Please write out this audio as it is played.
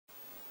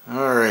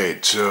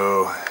Alright,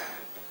 so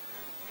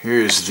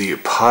here's the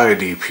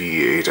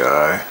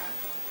PiDP-8i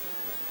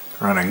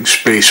running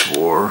Space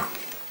War.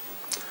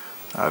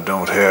 I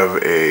don't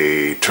have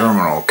a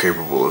terminal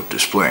capable of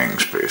displaying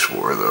Space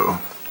War though.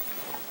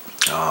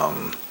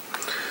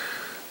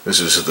 This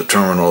is the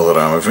terminal that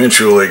I'm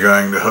eventually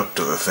going to hook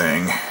to the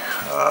thing,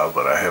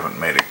 but I haven't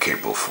made a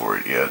cable for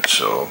it yet,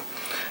 so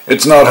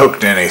it's not hooked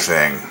to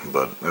anything,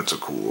 but it's a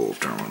cool old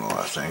terminal,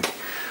 I think.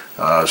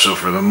 So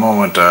for the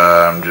moment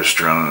I'm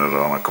just running it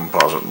on a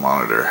composite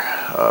monitor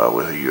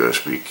with a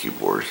USB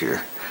keyboard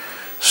here.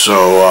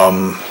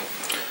 So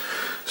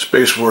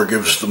Space War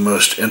gives the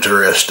most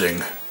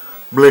interesting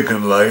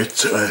blinking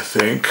lights, I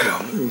think,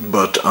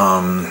 but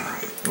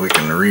we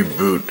can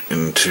reboot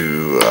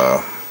into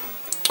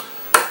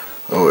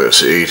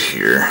OS 8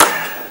 here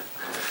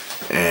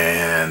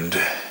and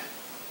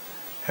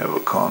have a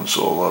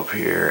console up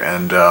here,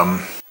 and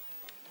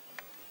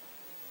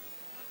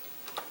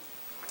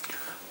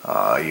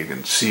you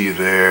can see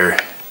there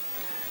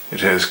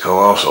it has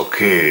Colossal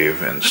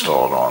Cave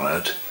installed on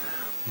it,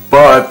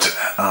 but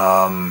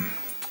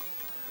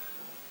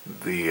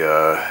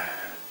the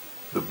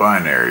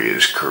binary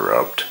is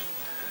corrupt.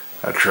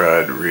 I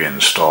tried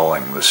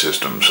reinstalling the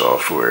system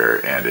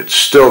software and it's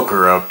still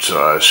corrupt,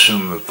 so I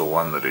assume that the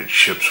one that it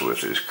ships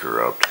with is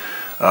corrupt.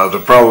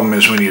 The problem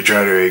is when you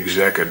try to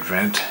exec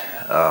advent,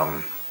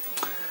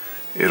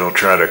 it'll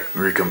try to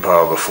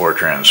recompile the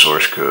Fortran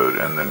source code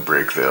and then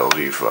break the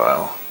LD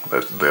file.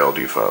 The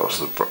LD file is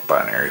the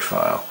binary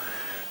file.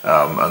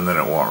 And then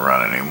it won't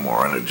run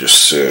anymore, and it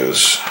just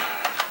says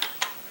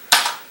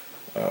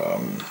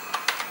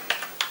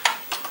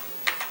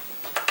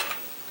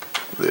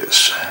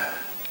this.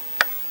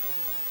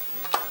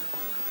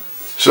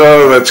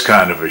 So that's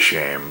kind of a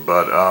shame,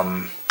 but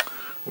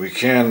we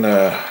can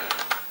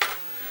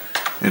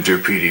enter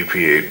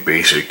PiDP-8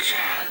 basic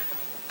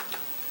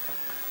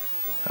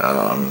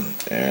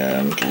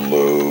and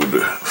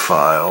load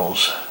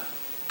files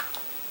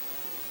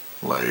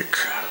like,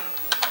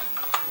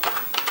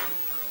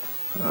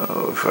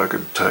 if I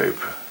could type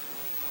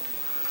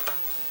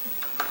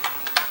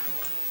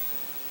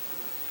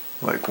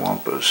like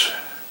Wampus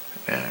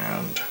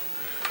and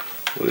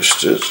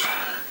list it,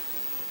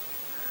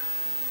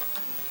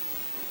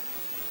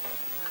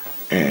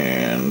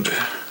 and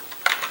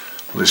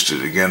list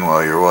it again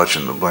while you're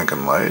watching the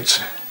blinking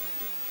lights.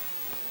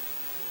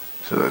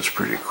 So that's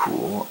pretty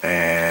cool,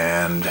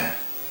 and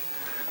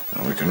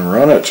then we can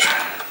run it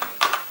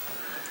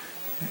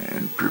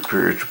and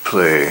prepare to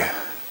play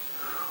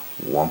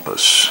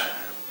Wampus.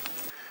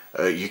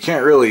 You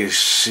can't really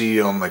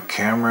see on the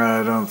camera,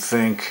 I don't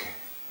think.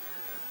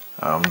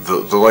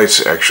 The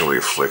lights actually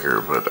flicker,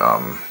 but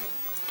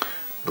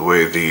the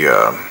way this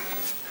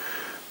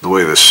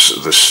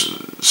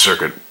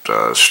circuit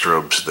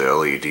strobes the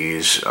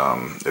LEDs,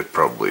 it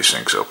probably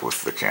syncs up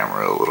with the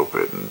camera a little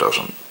bit and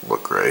doesn't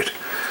look right.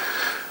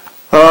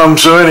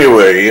 So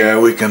anyway, yeah,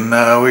 we can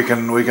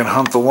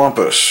hunt the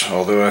Wampus.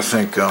 Although I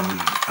think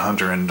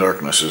Hunter in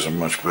Darkness is a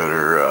much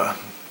better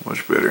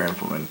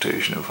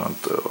implementation of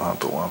hunt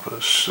the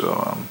Wampus.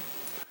 So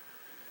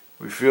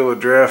we feel a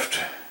draft,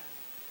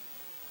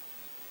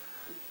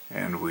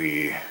 and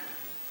we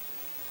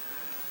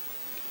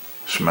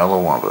smell a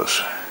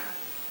Wampus.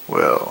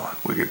 Well,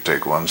 we could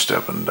take one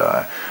step and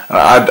die.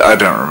 I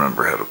don't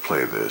remember how to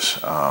play this.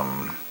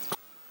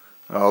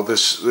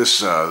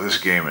 This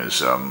game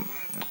is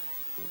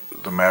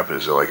the map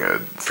is like a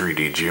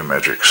 3D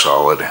geometric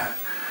solid.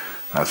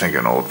 I think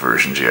in old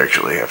versions you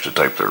actually have to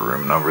type the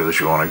room number that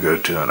you want to go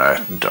to, and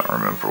I don't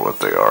remember what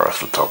they are off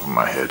the top of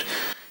my head.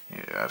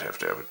 Yeah, I'd have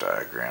to have a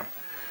diagram.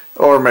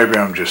 Or maybe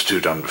I'm just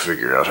too dumb to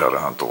figure out how to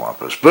hunt the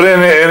Wampus. But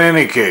in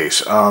any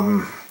case,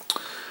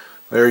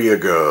 there you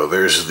go.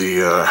 There's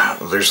the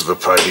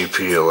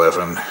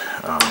PiDP-11.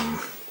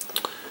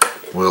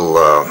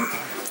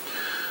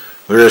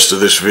 The rest of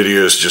this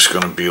video is just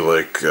going to be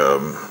like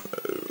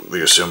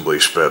the assembly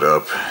sped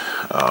up.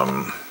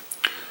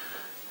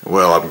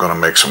 Well, I'm going to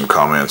make some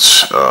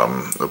comments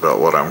about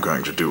what I'm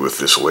going to do with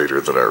this later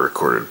that I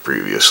recorded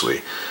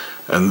previously,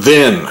 and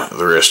then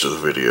the rest of the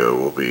video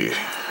will be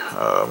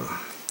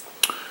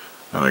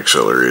an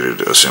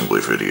accelerated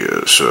assembly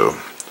video. So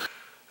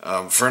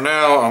for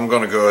now, I'm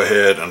going to go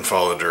ahead and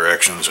follow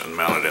directions and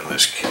mount it in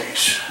this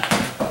case.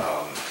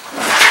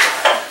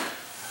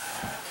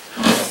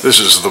 This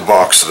is the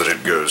box that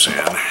it goes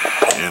in,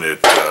 and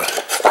it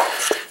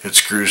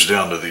screws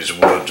down to these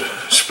wood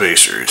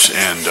spacers,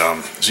 and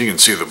as you can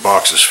see, the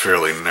box is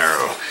fairly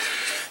narrow,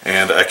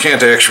 and I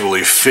can't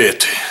actually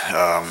fit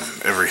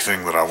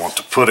everything that I want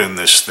to put in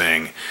this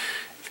thing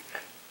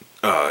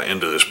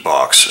into this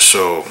box,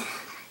 so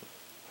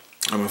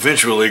I'm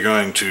eventually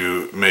going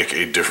to make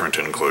a different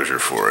enclosure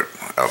for it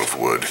out of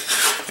wood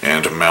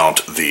and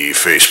mount the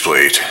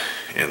faceplate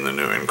in the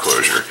new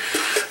enclosure.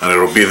 And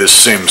it'll be this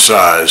same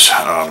size.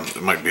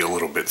 It might be a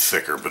little bit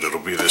thicker, but it'll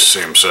be this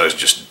same size,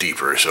 just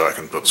deeper, so I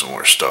can put some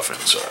more stuff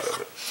inside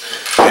of it.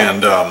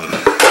 And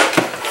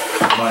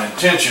my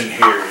intention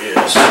here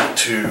is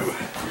to,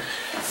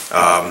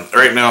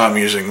 right now I'm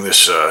using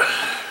this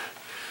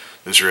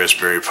this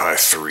Raspberry Pi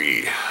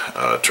 3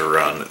 to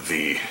run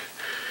the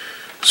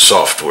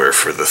software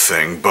for the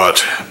thing,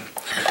 but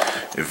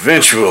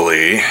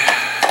eventually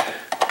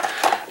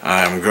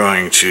I'm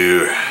going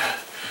to,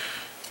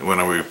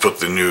 when we build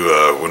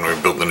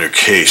the new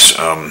case,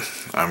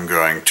 I'm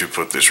going to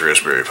put this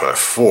Raspberry Pi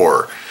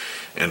 4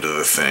 into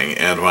the thing,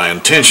 and my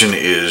intention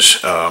is,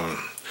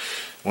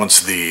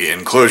 once the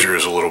enclosure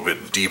is a little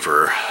bit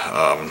deeper,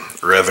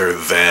 rather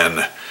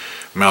than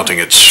mounting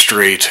it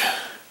straight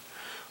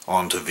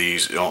onto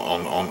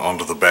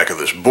onto the back of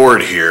this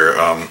board here,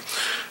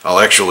 I'll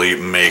actually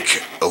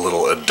make a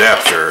little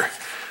adapter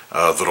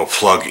that'll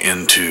plug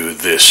into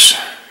this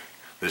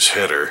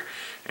header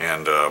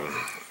and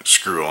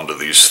screw onto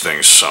these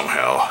things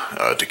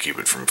somehow to keep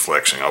it from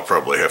flexing. I'll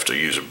probably have to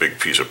use a big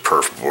piece of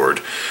perf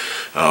board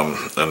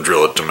and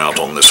drill it to mount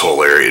on this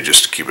whole area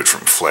just to keep it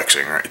from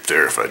flexing right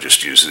there if I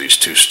just use these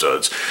two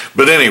studs.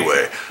 But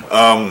anyway,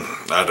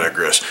 I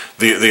digress.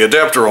 The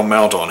adapter will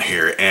mount on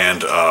here,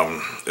 and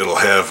it'll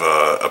have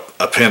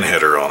a pin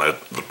header on it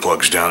that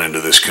plugs down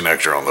into this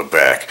connector on the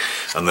back,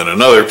 and then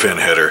another pin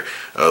header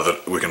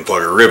that we can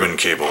plug a ribbon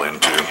cable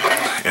into,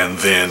 and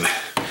then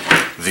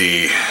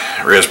the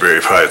Raspberry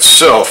Pi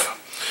itself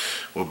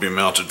will be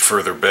mounted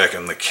further back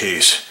in the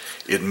case.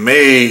 It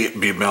may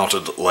be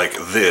mounted like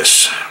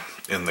this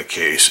in the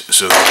case,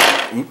 so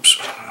that,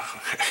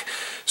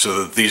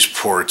 so that these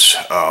ports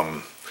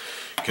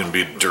can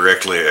be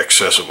directly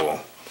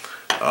accessible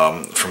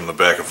from the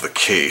back of the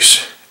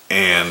case,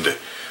 and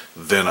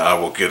then I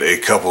will get a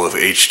couple of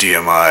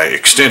HDMI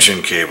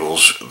extension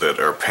cables that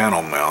are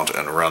panel mount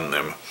and run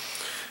them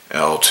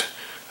out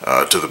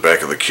to the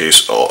back of the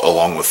case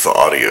along with the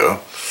audio.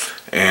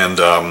 And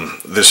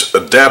this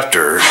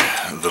adapter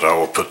that I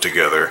will put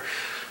together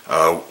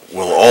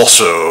will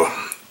also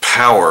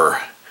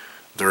power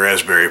the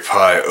Raspberry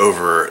Pi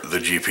over the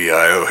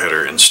GPIO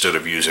header instead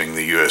of using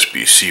the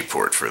USB-C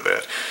port for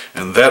that.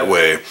 And that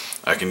way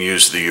I can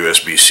use the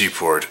USB-C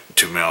port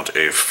to mount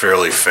a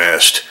fairly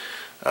fast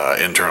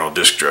internal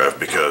disk drive,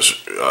 because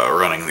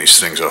running these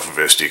things off of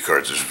SD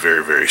cards is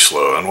very, very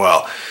slow. And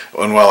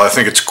while I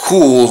think it's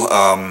cool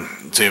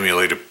to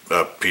emulate a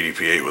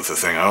PiDP-8 with the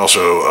thing, I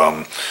also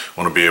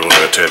want to be able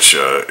to attach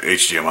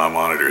HDMI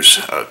monitors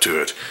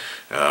to it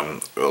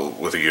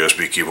with a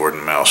USB keyboard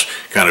and mouse,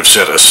 kind of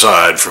set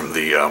aside from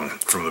the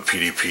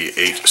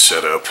PiDP-8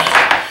 setup,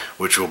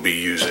 which will be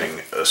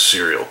using a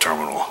serial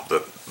terminal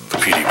that the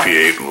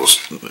PiDP-8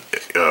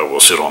 will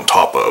sit on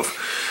top of.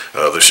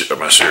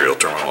 My serial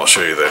terminal. I'll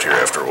show you that here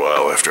after a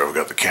while, after I've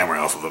got the camera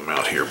off of the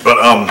mount here. But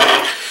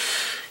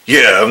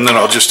yeah, and then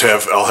I'll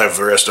have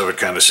the rest of it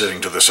kind of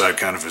sitting to the side,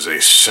 kind of as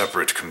a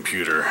separate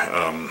computer,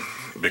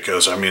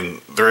 because I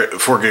mean, the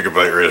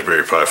 4GB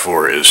Raspberry Pi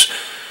 4 is,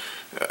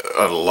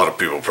 a lot of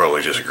people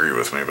probably disagree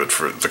with me, but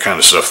for the kind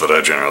of stuff that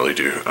I generally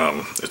do,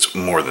 it's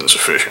more than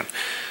sufficient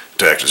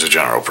to act as a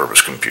general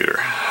purpose computer.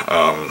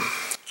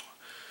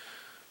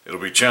 It'll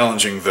be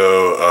challenging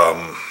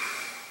though.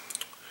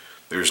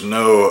 There's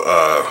no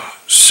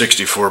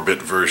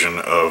 64-bit version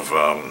of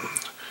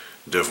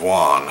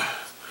Devuan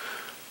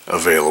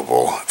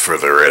available for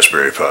the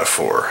Raspberry Pi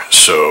 4,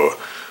 so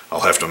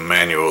I'll have to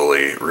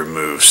manually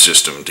remove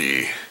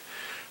systemd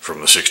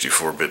from the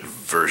 64-bit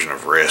version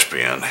of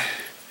Raspbian,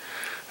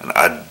 and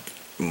I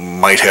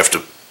might have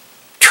to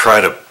try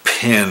to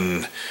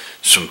pin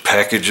some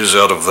packages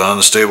out of the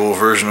unstable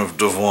version of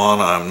Devuan.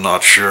 I'm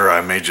not sure. I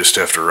may just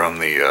have to run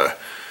the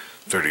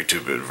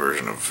 32-bit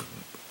version of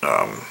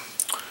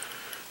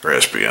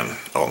Raspbian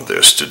on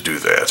this to do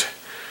that,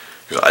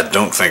 because I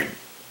don't think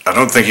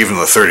even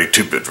the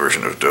 32-bit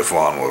version of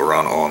Devuan will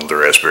run on the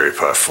Raspberry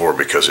Pi 4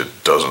 because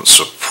it doesn't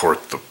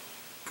support the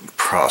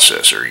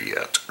processor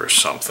yet or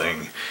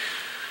something.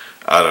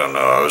 I don't know.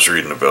 I was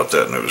reading about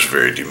that and it was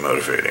very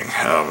demotivating.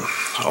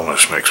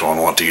 Almost makes one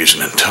want to use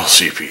an Intel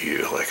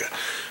CPU, like a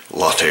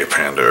Latte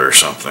Panda or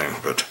something,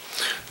 but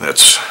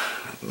that's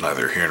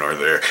neither here nor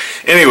there.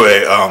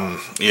 Anyway,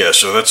 yeah,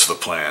 so that's the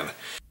plan.